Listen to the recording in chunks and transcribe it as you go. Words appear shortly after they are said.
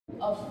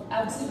of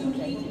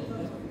absolutely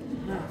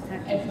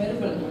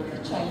admirable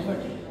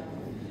childhood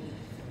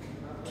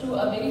through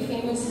a very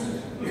famous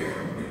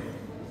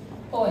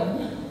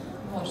poem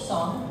or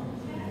song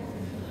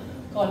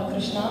called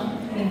Krishna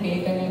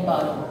Nibegane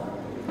Baru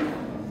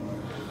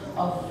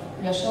of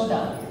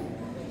Yashoda,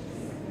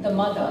 the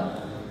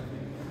mother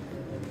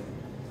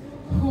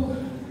who,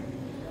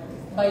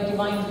 by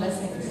divine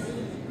blessings,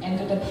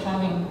 ended up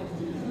having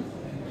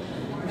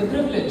the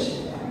privilege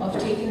of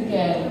taking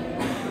care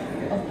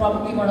of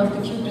probably one of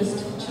the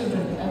cutest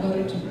children ever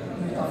written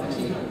in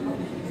mythology,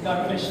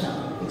 Lord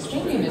Krishna.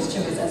 Extremely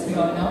mischievous, as we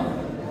all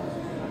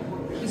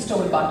know. He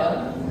stole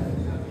butter,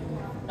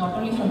 not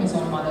only from his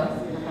own mother,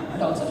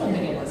 but also from the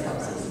neighbors'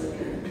 houses.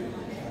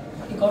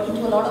 He got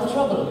into a lot of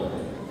trouble.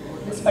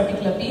 This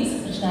particular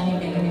piece, Krishna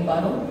Nibegane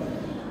Baru,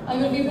 I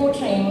will be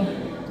portraying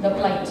the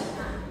plight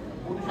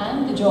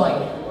and the joy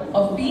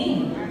of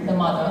being the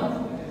mother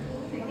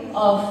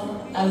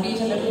of, albeit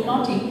a little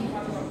naughty,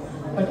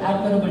 but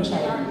admirable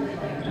child,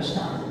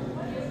 Krishna.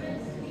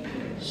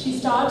 She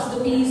starts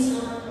the piece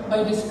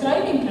by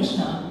describing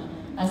Krishna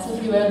as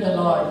if he were the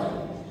Lord,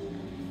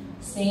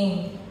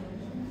 saying,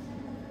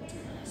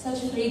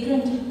 such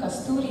fragrant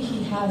kasturi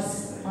he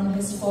has on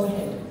his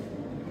forehead,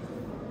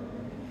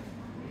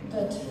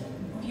 that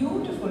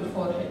beautiful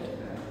forehead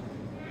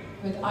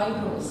with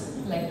eyebrows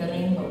like the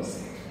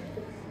rainbows.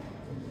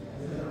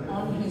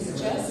 On his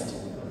chest,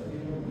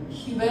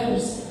 he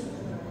wears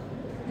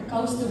the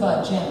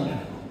Kaustubha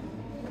gem.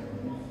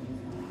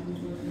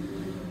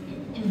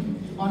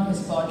 On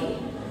his body,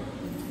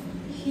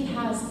 he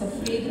has the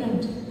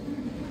fragrant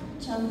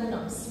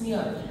chandana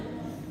smeared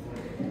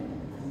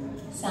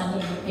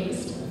sandalwood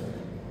paste.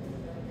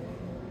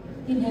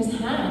 In his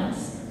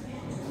hands,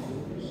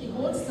 he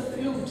holds the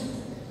flute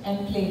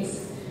and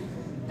plays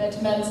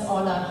that melts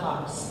all our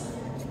hearts.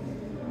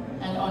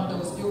 And on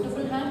those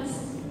beautiful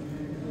hands,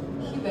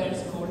 he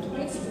wears gold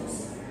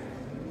bracelets.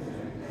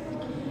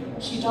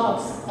 She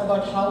talks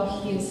about how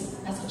he is,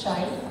 as a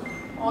child,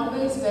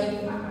 always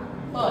wearing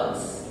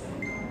pearls,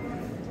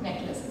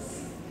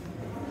 necklaces.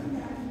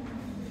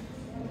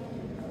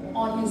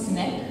 On his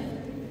neck,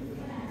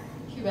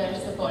 he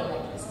wears the pearl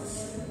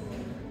necklaces.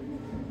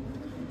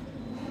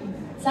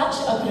 Such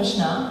a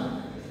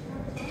Krishna,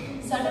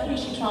 suddenly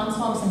she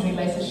transforms and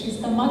realizes she's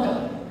the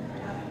mother,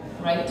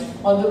 right?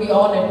 Although we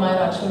all admire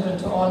our children,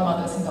 to all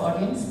mothers in the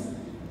audience,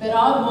 there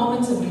are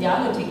moments of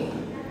reality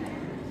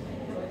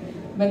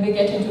when they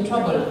get into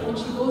trouble, and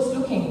she goes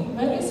looking,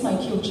 where is my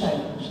cute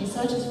child? She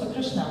searches for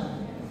Krishna,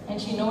 and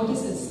she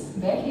notices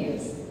there he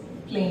is,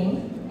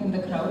 playing in the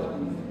crowd.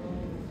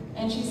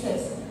 And she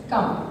says,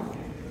 come,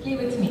 play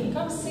with me.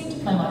 Come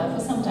sit, my mother,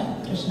 for some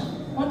time, Krishna.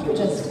 Won't you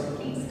just,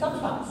 please, come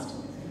fast.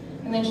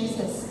 And then she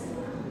says,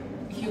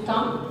 if you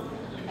come,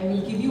 I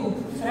will give you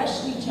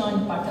freshly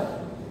churned butter.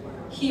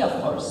 He, of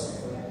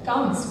course,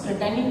 comes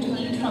pretending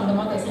to eat from the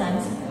mother's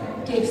hands,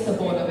 takes the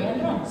bowl away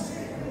and runs.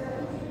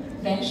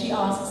 Then she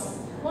asks,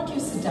 won't you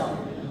sit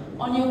down?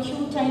 On your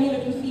cute tiny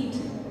little feet,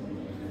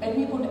 let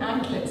me put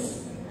anklets.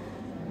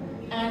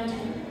 And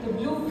the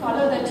blue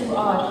color that you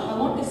are, I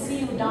want to see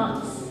you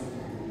dance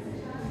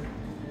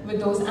with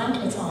those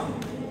anklets on.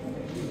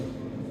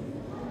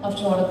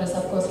 After all of this,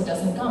 of course, he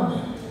doesn't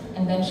come.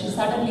 And then she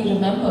suddenly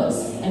remembers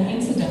an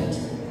incident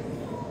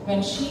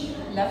when she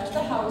left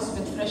the house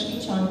with freshly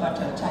churned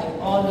butter tied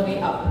all the way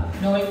up,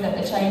 knowing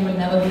that the child will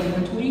never be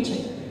able to reach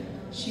it.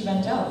 She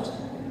went out,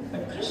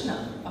 but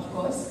Krishna, of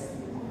course,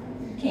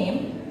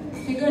 came,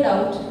 figured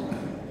out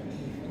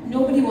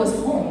nobody was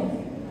home.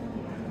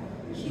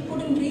 He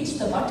couldn't reach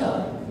the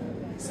butter,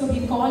 so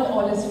he called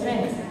all his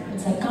friends and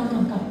said, come,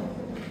 come, come.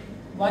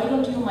 Why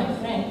don't you, my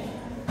friend,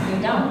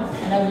 lay down,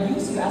 and I will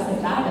use you as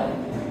a ladder.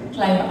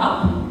 Climb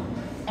up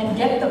and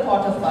get the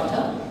pot of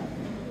butter.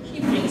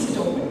 He breaks it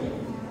open,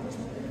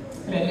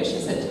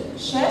 relishes it,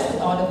 shares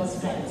with all of his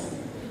friends.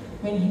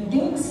 When he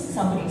thinks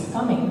somebody's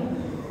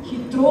coming, he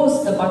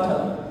throws the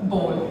butter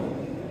bowl,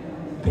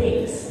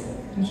 breaks,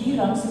 and he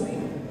runs away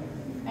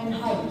and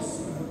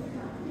hides.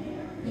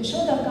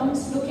 Yashoda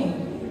comes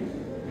looking.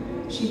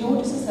 She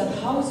notices her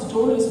house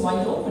door is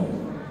wide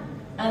open,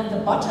 and the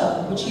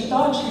butter, which she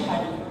thought she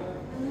had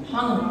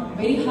hung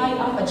very high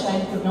up, a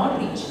child could not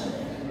reach,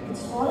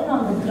 it's fallen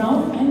on the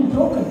ground and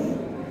broken.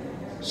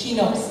 She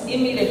knows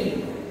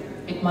immediately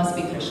it must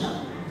be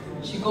Krishna.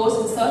 She goes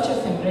in search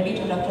of him, ready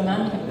to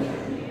reprimand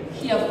him.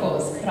 He, of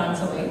course, runs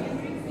away.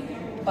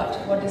 But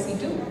what does he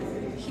do?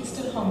 He's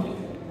still hungry.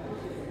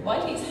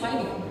 While he's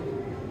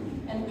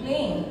hiding and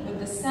playing with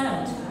the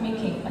sand,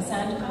 making a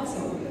sand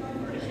castle,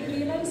 he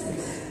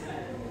realizes,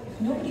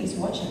 nobody is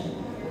watching.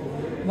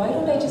 Why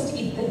don't I just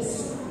eat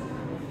this?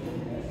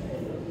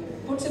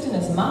 Puts it in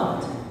his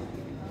mouth.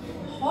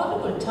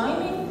 Horrible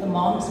timing, the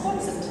mom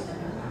spots it.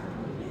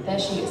 There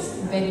she is,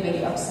 very,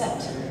 very upset.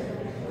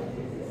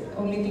 The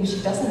only thing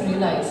she doesn't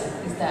realize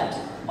is that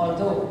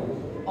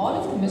although all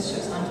of the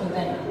mischiefs until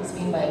then has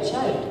been by a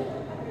child,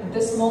 at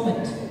this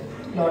moment,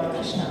 Lord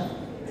Krishna,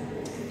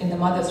 in the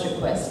mother's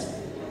request,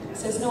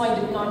 says, no, I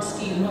did not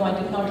steal, no, I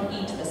did not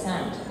eat the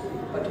sand.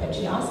 But when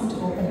she asks him to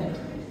open it,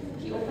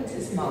 he opens his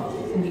his mouth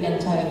in the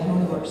entire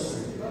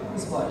universe,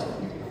 is what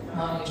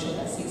Ma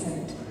Yashoda sees in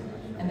it.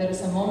 And there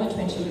is a moment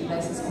when she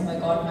realizes, oh my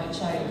God, my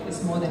child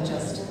is more than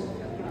just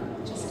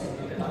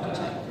a naughty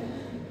child.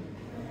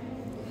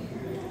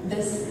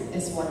 This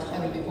is what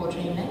I will be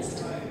portraying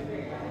next.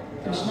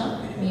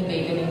 Krishna, me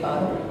begini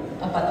baru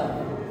apadam.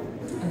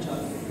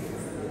 Enjoy.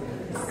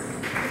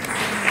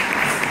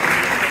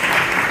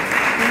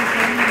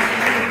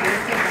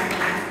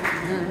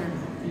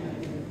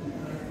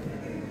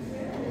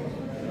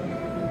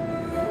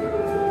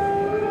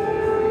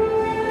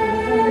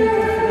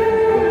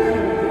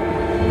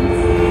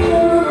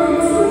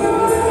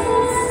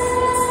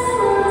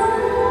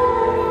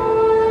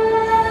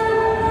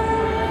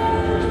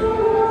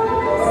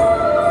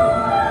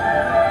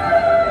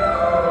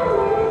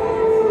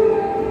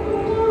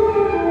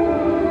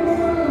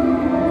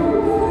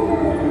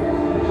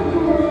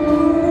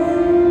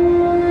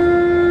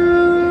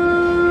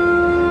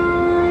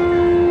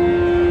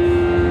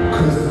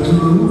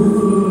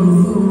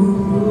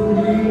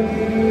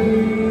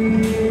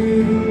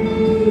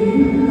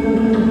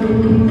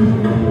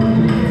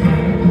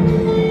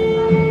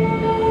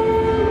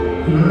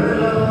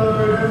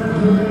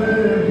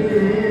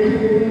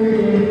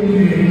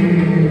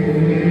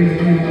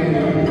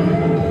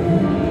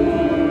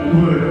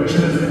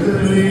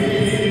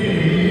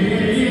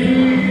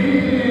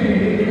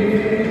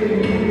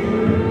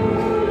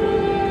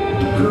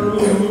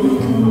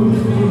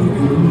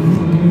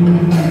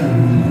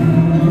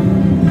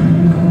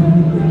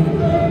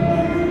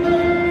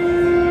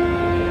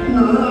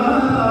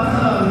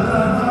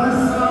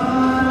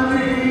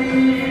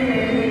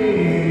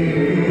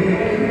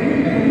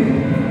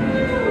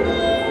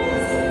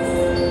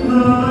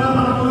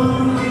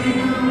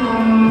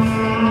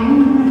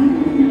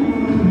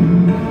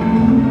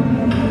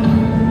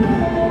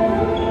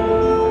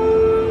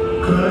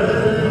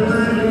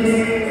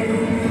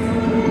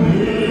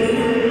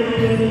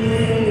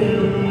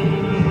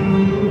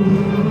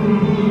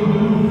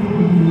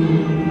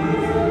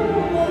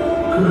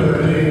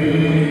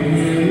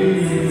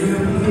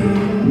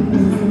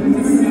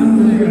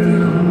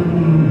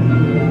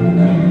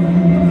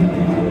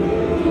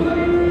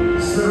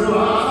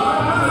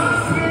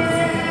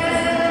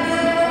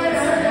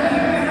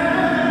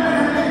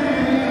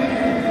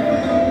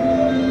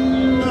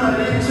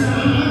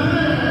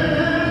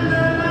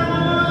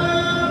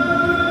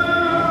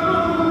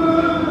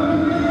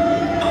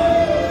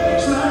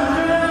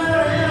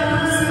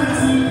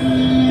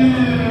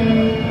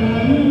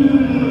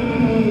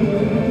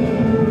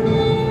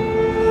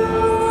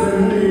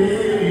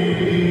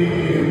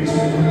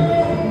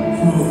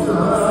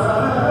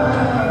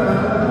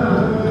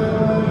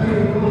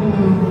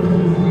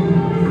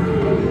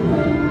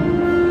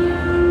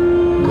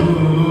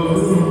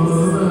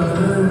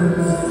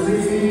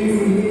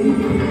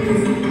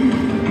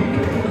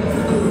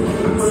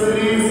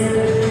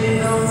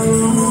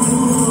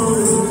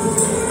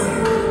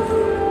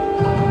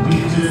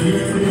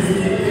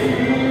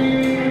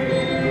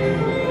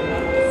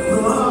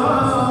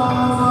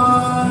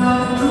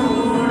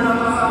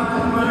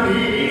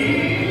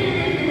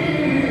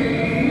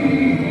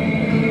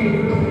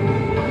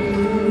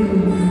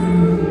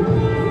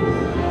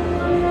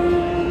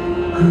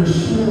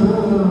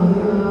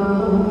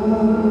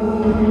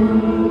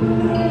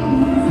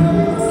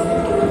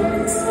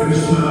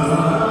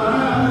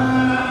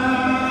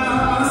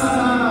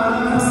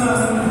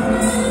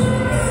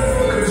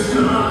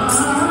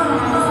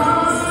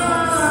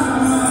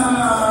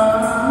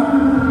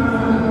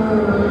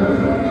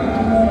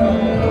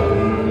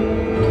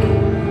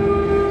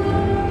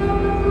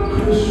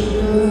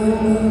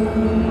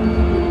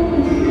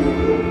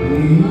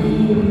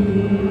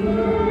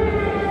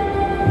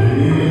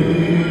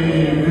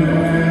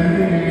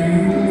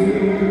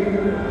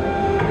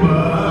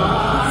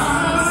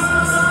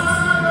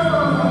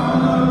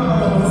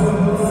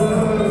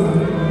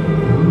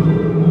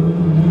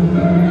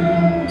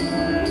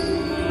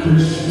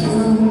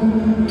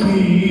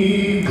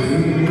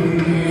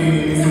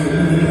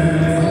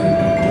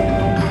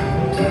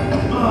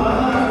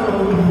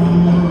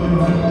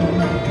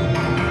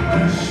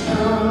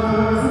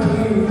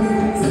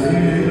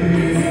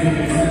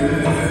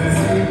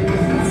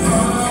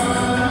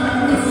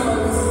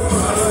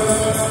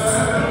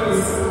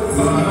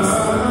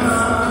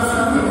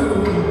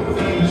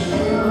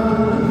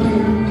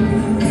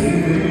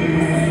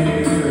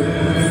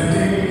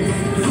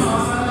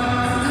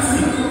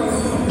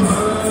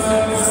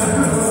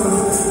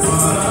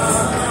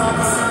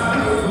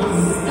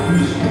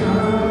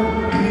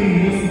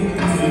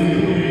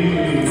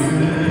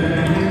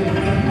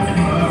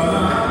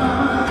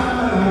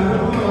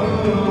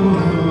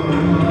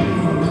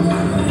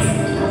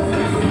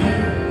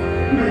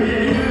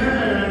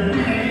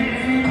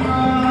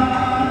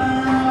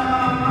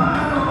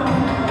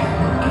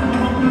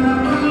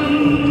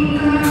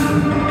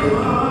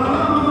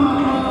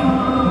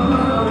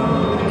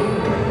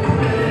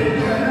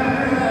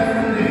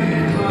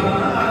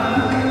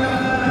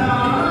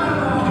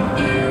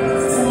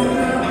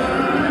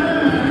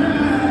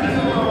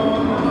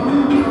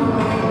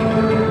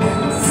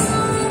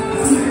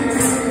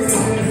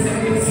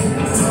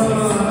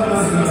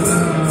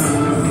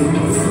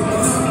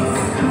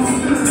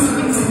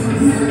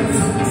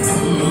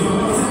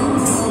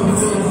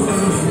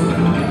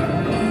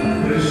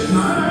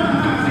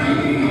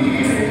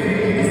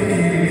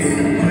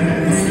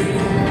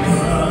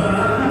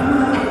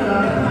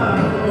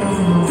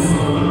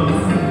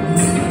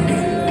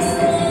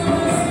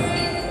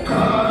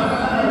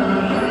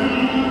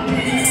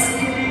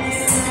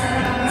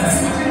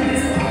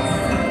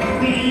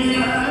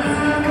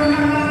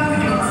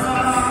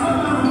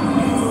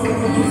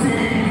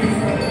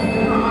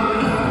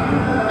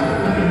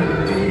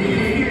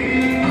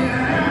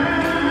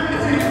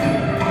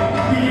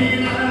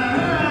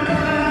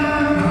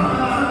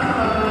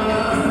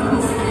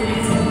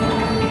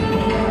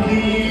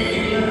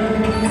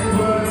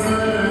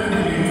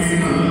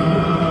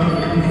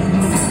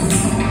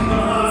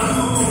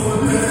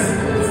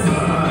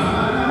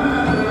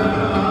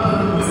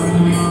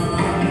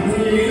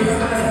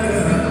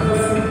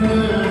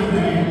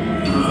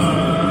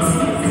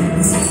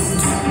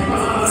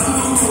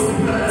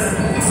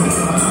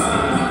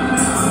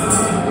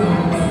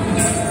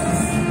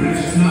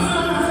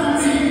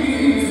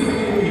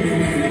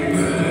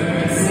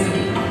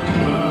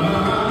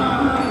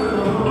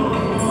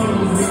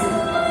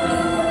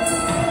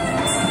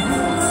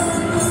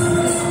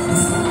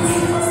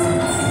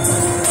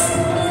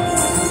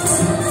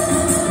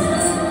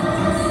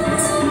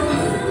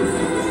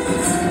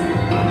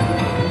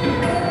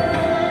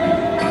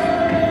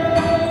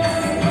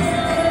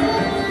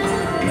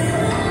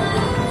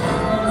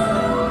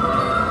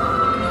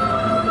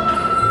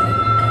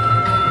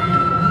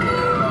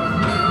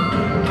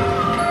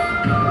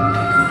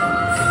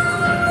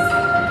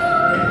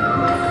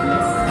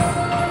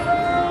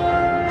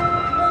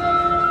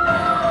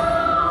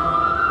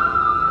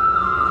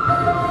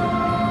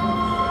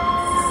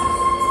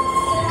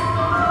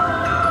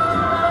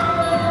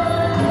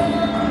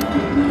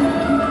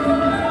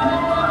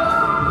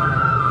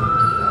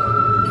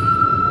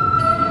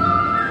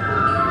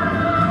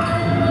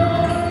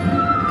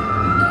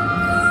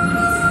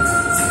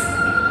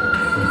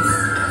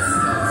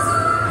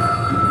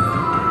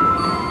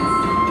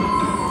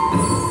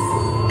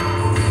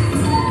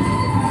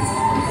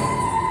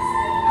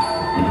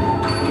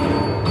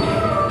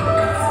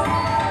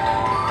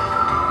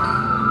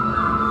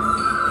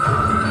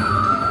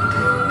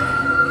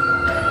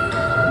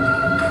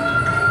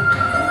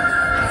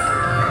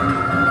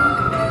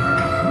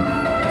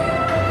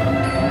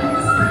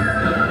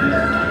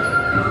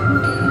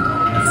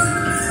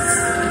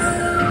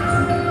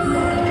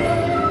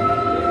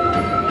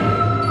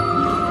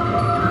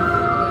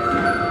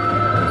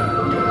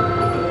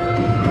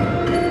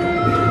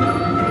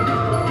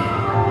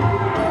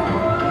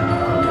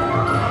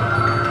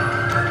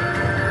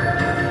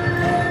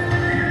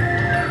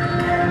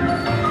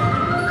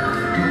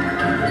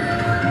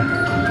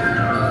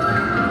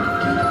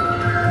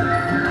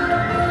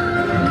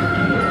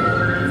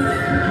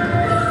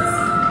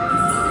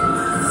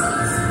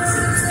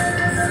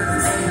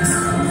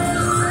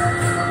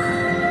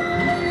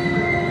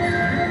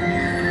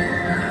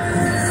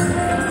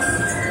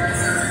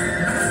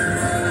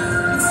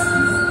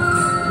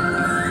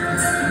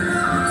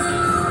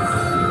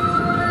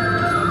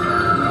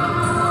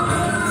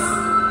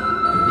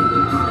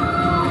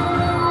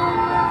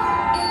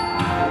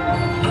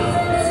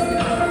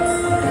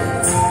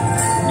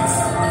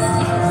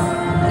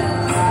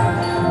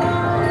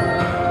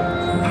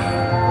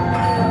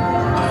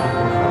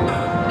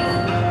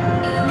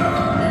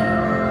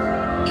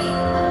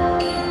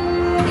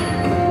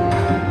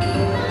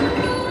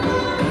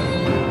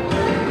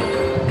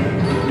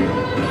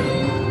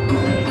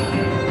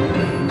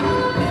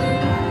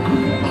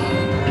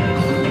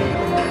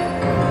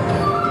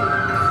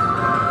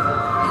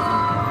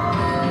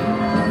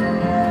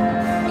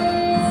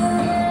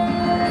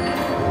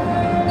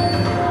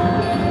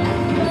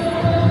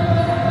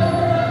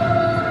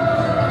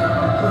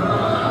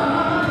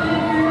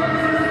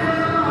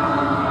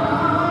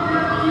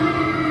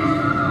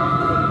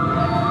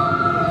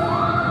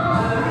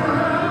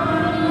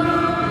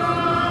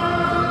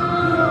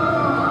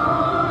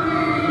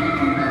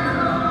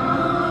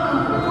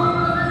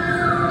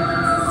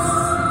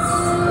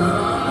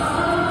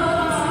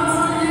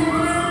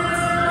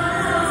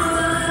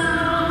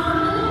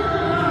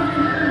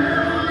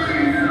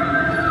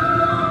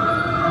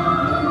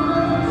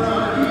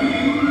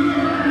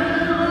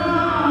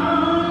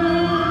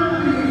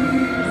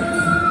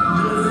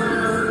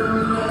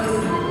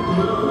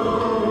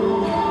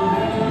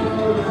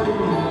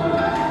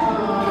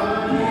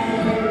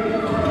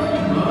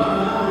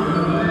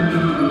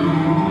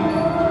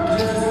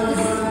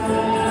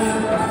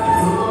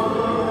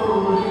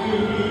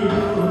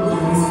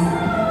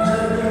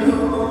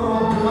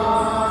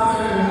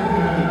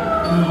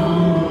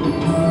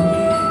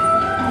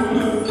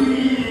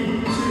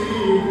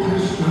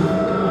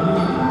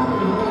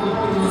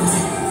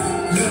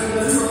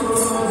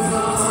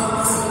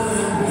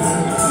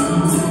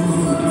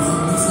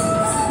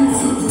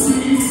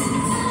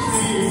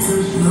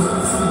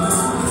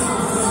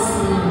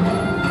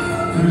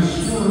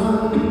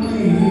 Krishna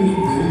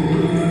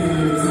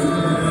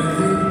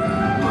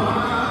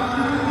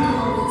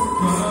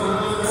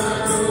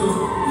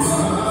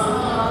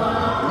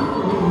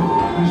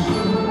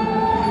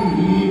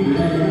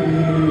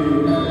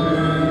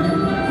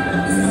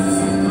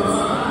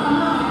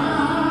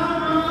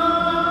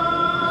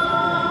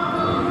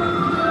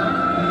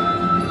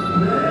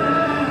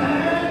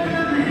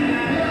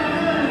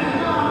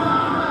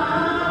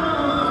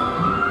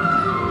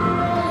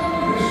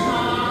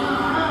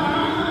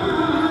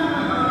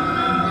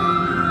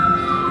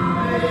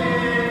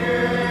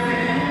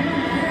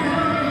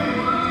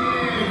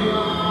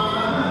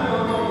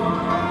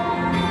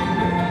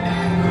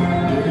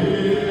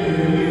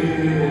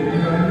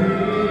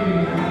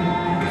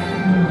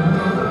Mama.